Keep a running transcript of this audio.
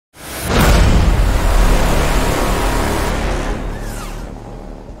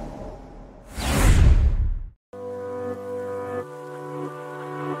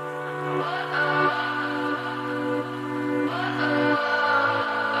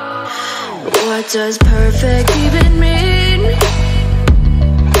What does perfect even mean?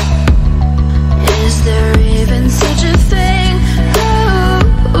 Is there even such a thing?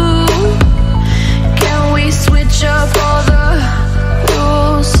 Ooh, can we switch up all the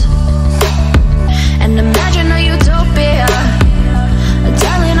rules and imagine a utopia?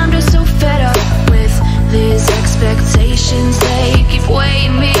 Darling, I'm just so fed up with these expectations. They keep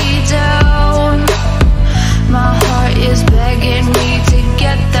weighing me down. My heart is begging me to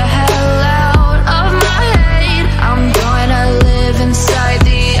get the hell out of my head. I'm gonna live inside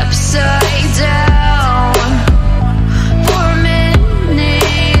the upside down for a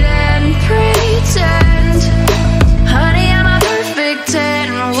minute and pretend, honey, I'm a perfect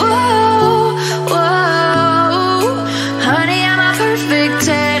 10. Whoa, whoa, honey, I'm a perfect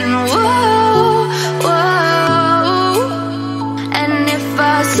 10. Whoa, whoa, and if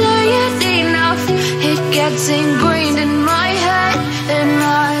I say it enough, it gets ingrained in my head, and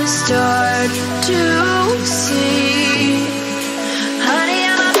I start to see, honey,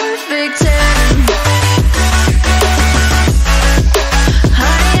 I'm a perfect 10.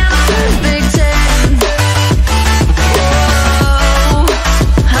 Honey, I'm a perfect 10. Whoa,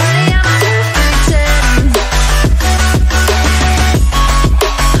 honey, I'm a perfect 10.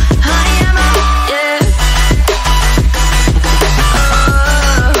 Honey, I'm a, yeah.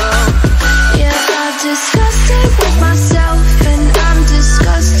 Yeah, I've discussed it with myself, and I'm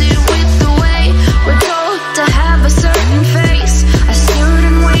disgusted with the way we're told to have a certain face. I stood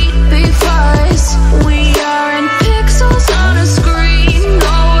and wait because we aren't pixels on a screen.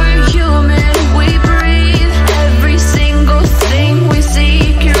 No, we're human, we breathe. Every single thing we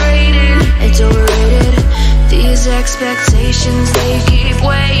see curated, it's overrated. These expectations, they keep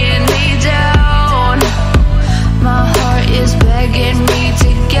weighing me down. My heart is begging me to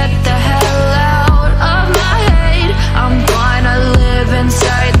get the hell out of my head. I'm gonna live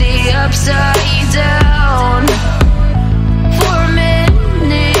inside the upside down for a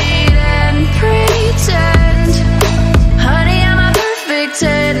minute and pretend, honey, I'm a perfect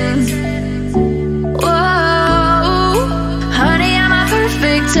 10. Whoa, honey, I'm a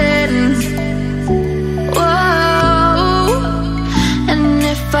perfect 10. Whoa, and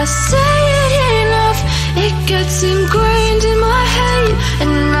if I say it enough, it gets ingrained in my head,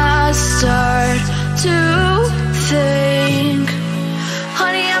 and I start to think,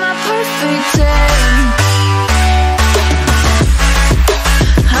 honey, I'm a perfect 10.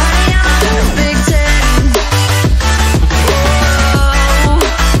 Honey, I'm a perfect 10. Whoa,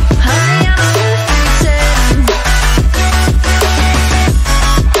 honey, I'm a perfect 10.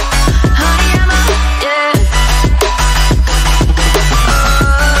 Honey, I'm a, yeah.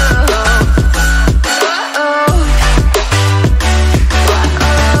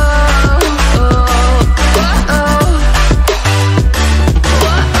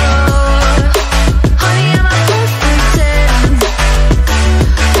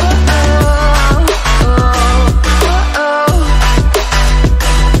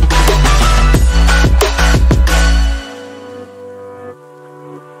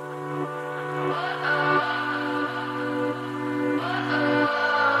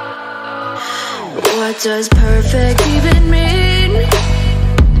 What does perfect even mean?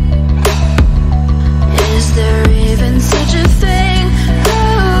 Is there even such a thing?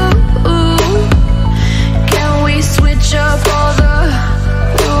 Ooh, can we switch up all the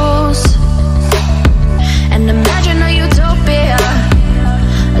rules and imagine a utopia?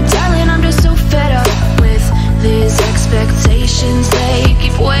 Darling, I'm just so fed up with these expectations. They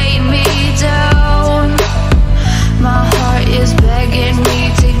keep weighing me down. My heart is begging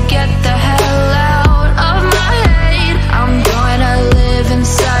me to get the hell out of my head. I'm gonna live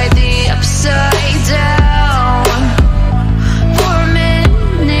inside the upside down for a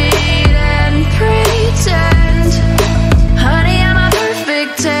minute and pretend, honey, I'm a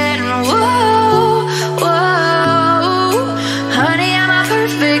perfect 10. Whoa, whoa, honey, I'm a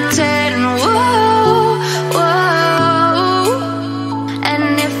perfect 10. Whoa, whoa,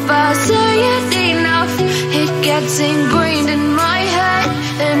 and if I say it enough, it gets ingrained in my head,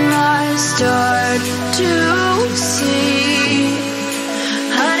 and I start to see,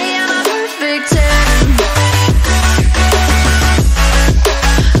 honey, I'm a perfect 10.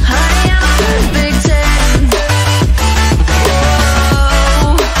 Honey, I'm a perfect 10.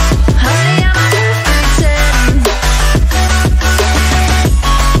 Whoa, honey, I'm a perfect 10.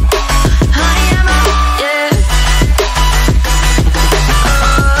 Honey, I'm a, yeah.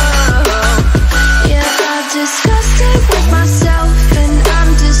 Yeah, I've discussed it with myself, and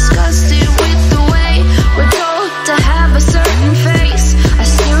I'm disgusted with the way we're told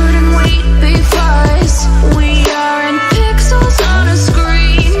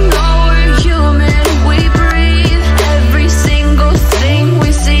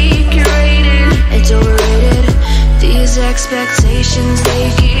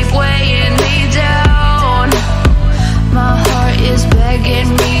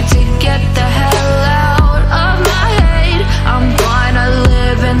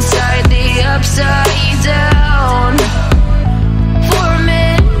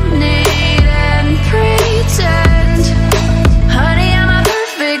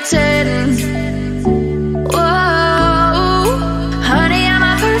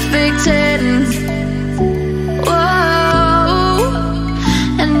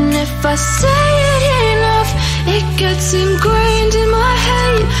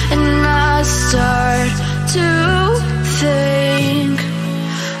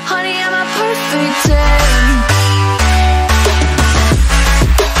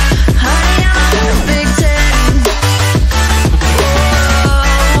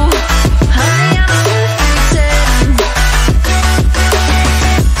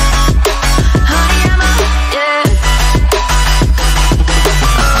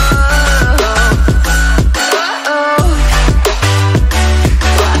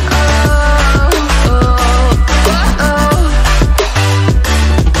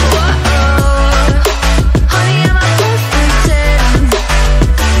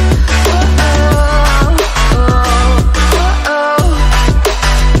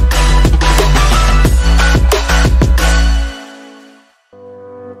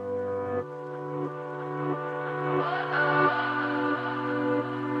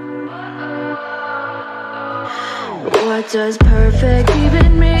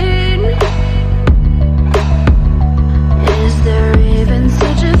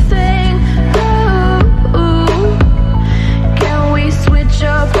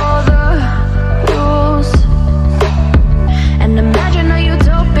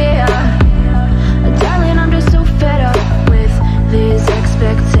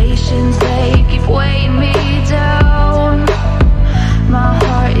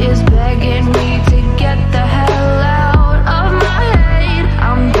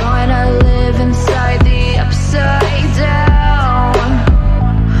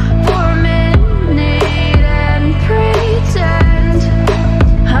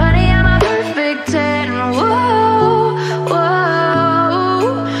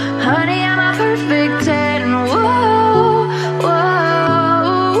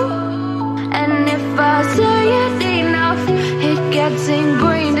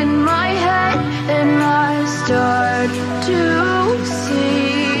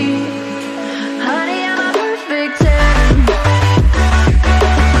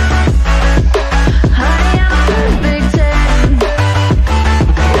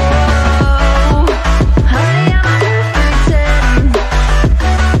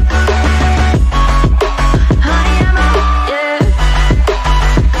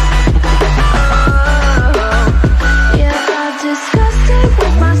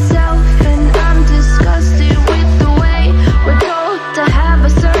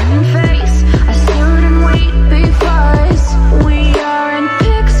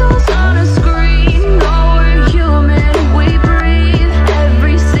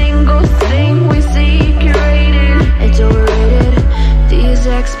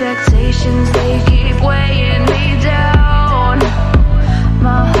expectations, they keep weighing me down.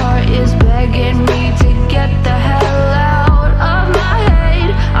 My heart is begging me